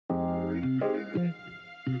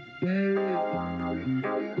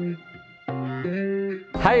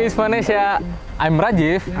Hai Indonesia, I'm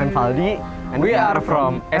Rajief. I'm Faldi, and we are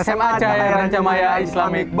from SMA Cahaya Rancamaya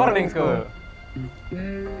Islamic Boarding School.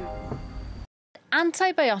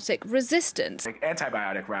 Antibiotic resistance.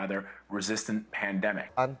 Resistant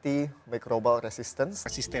pandemic. Antimicrobial resistance.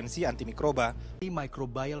 Resistensi antimikroba.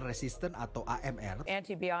 Microbial resistant atau AMR.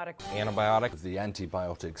 Antibiotic. The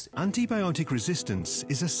antibiotics. Antibiotic resistance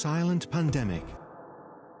is a silent pandemic.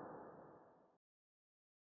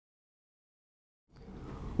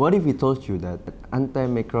 What if we told you that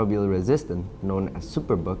antimicrobial resistance, known as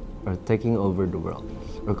superbug, are taking over the world?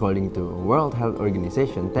 According to World Health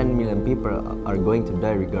Organization, 10 million people are going to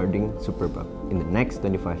die regarding superbug in the next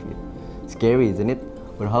 25 years. Scary, isn't it?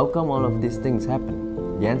 But how come all of these things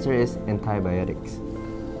happen? The answer is antibiotics.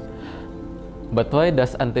 But why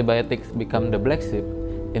does antibiotics become the black sheep?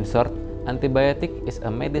 In short, antibiotic is a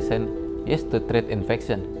medicine used to treat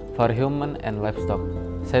infection for human and livestock.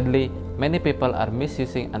 Sadly, many people are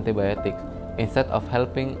misusing antibiotics. Instead of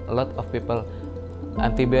helping a lot of people,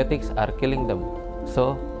 antibiotics are killing them.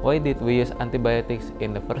 So, why did we use antibiotics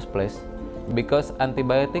in the first place? Because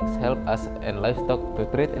antibiotics help us and livestock to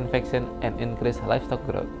treat infection and increase livestock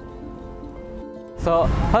growth. So,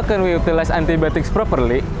 how can we utilize antibiotics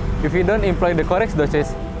properly? If we don't employ the correct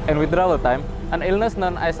dosage and withdrawal time, an illness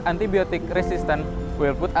known as antibiotic resistance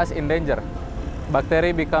will put us in danger.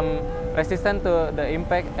 Bacteria become resistant to the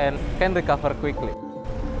impact and can recover quickly.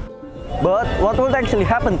 But what would actually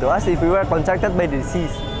happen to us if we were contracted by the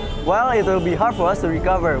disease? Well, it will be hard for us to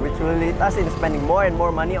recover, which will lead us in spending more and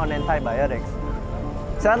more money on antibiotics.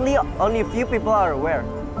 Sadly, only a few people are aware.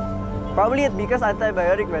 Probably it's because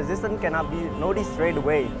antibiotic resistance cannot be noticed straight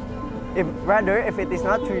away. If it is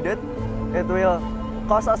not treated, it will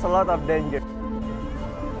cause us a lot of danger.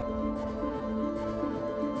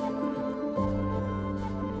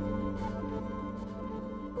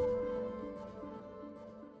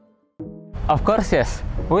 Of course, yes.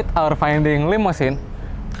 With our finding limousine,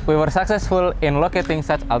 we were successful in locating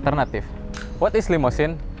such alternative. What is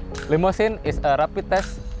limousine? Limousine is a rapid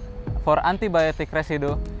test for antibiotic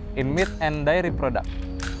residue in meat and dairy product.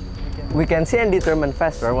 We can see and determine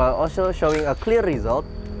faster while also showing a clear result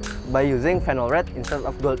by using phenol red instead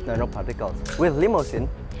of gold nanoparticles. With limousine,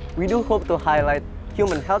 we do hope to highlight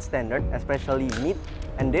human health standard, especially meat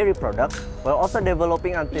and dairy products, while also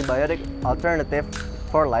developing antibiotic alternative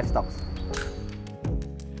for livestock.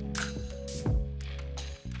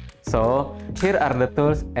 So, here are the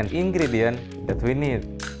tools and ingredients that we need.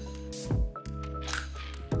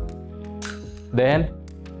 Then,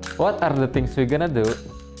 what are the things we're gonna do?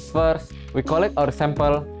 First, we collect our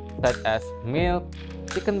sample such as milk,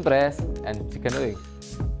 chicken breast, and chicken wings.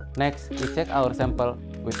 Next, we check our sample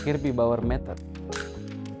with Kirby-Bauer method.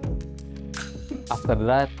 After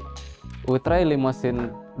that, we try limousine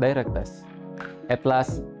direct test. At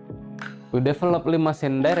last, we develop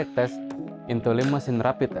limousine direct test into limousine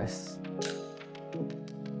rapid test.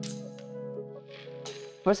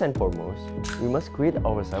 First and foremost, we must create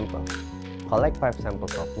our sample. Collect 5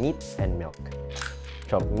 samples of meat and milk.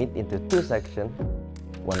 Chop meat into 2 sections,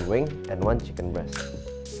 1 wing and 1 chicken breast.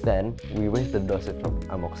 Then, we weigh the dosage of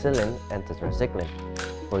amoxicillin and tetracycline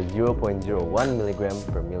for 0.01 mg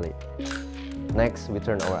per milliliter. Next, we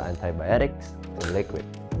turn our antibiotics to liquid.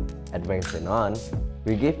 Advancing on,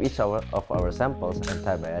 we give each of our samples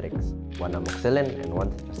antibiotics, 1 amoxicillin and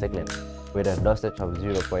 1 tetracycline, with a dosage of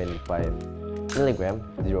 0.5 mg,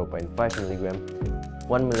 0.5 mg,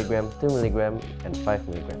 1 mg, 2 mg, and 5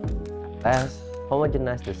 mg. Last,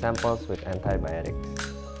 homogenize the samples with antibiotics.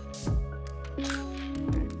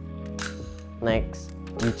 Next,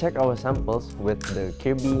 we check our samples with the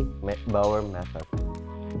Kirby-Bauer method.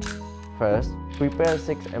 First, prepare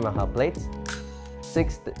 6 ml plates,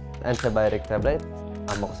 6 antibiotic tablets,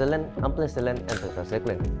 amoxicillin, ampicillin, and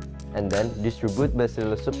tetracycline, and then distribute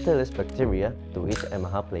Bacillus subtilis bacteria to each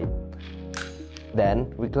ml plate.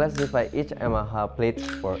 Then, we classify each ml plates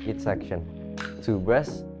for each section: 2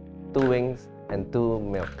 breasts, 2 wings, and 2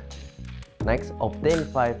 milk. Next, obtain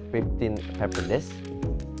 5-15 paper discs.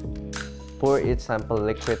 Pour each sample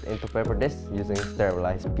liquid into paper discs using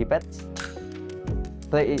sterilized pipettes.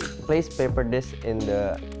 Place paper discs in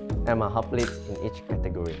the ml plates in each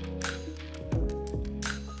category.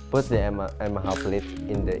 Put the ml plates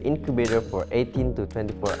in the incubator for 18 to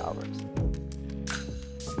 24 hours.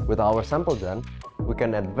 With our sample done, we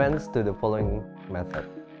can advance to the following method: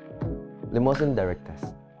 limousine direct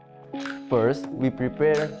test. First, we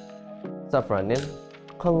prepare safranin,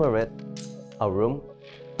 Congo red, aurum,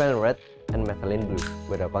 phenol red, and methylene blue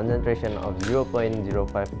with a concentration of 0.05%.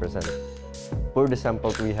 pour the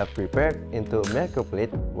samples we have prepared into a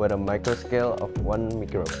microplate with a microscale of 1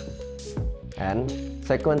 micron, and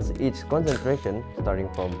sequence each concentration starting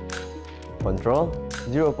from control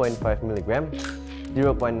 0.5 mg,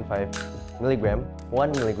 0.5 mg,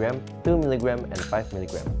 1 mg, 2 mg, and 5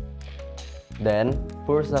 mg. Then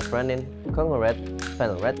pour safranin, Congo red,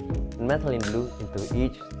 phenol red, and methylene blue into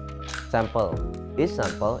each sample. Each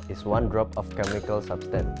sample is 1 drop of chemical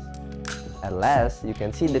substance. At last, you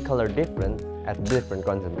can see the color different at different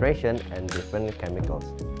concentration and different chemicals.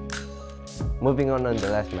 Moving on the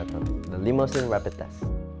last method, the limousine rapid test.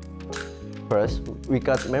 First, we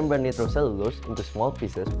cut membrane nitrocellulose into small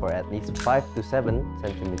pieces for at least 5 to 7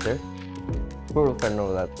 cm. Pour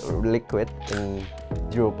phenolate liquid in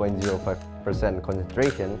 0.05%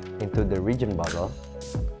 concentration into the region bottle.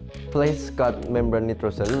 Place cut membrane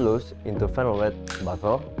nitrocellulose into phenolate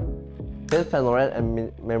bottle. Fill phenolate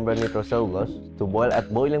and membrane nitrocellulose to boil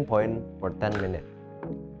at boiling point for 10 minutes.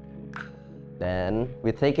 Then,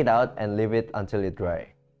 we take it out and leave it until it dry.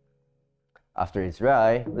 After it's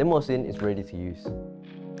dry, limousine is ready to use.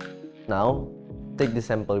 Now, take the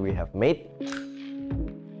sample we have made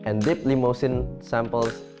and dip limousine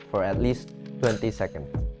samples for at least 20 seconds.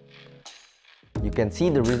 You can see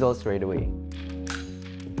the results right away.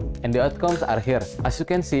 And the outcomes are here. As you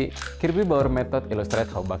can see, Kirby-Bauer method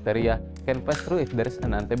illustrates how bacteria can pass through if there is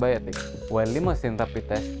an antibiotic, while limousine rapid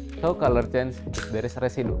test show color change if there is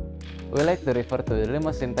residue. We like to refer to the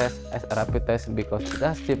limousine test as a rapid test because it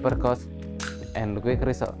has cheaper cost and quick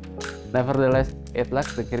result. Nevertheless, it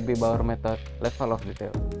lacks the Kirby-Bauer method level of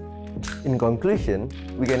detail. In conclusion,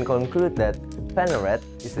 we can conclude that phenol red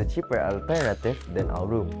is a cheaper alternative than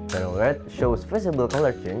alum. Phenol red shows visible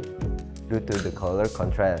color change due to the color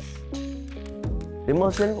contrast.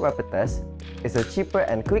 Limousine rapid test is a cheaper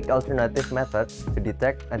and quick alternative method to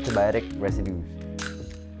detect antibiotic residues.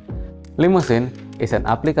 Limousine is an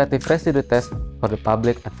applicative residue test for the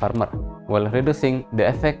public and farmer, while reducing the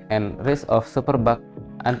effect and risk of superbug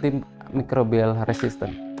antimicrobial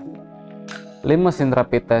resistance. Limousine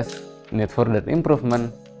rapid test need further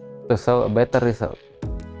improvement to show a better result.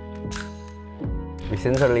 We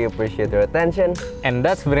sincerely appreciate your attention. And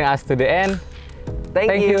that's bring us to the end.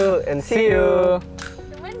 Thank you and see you!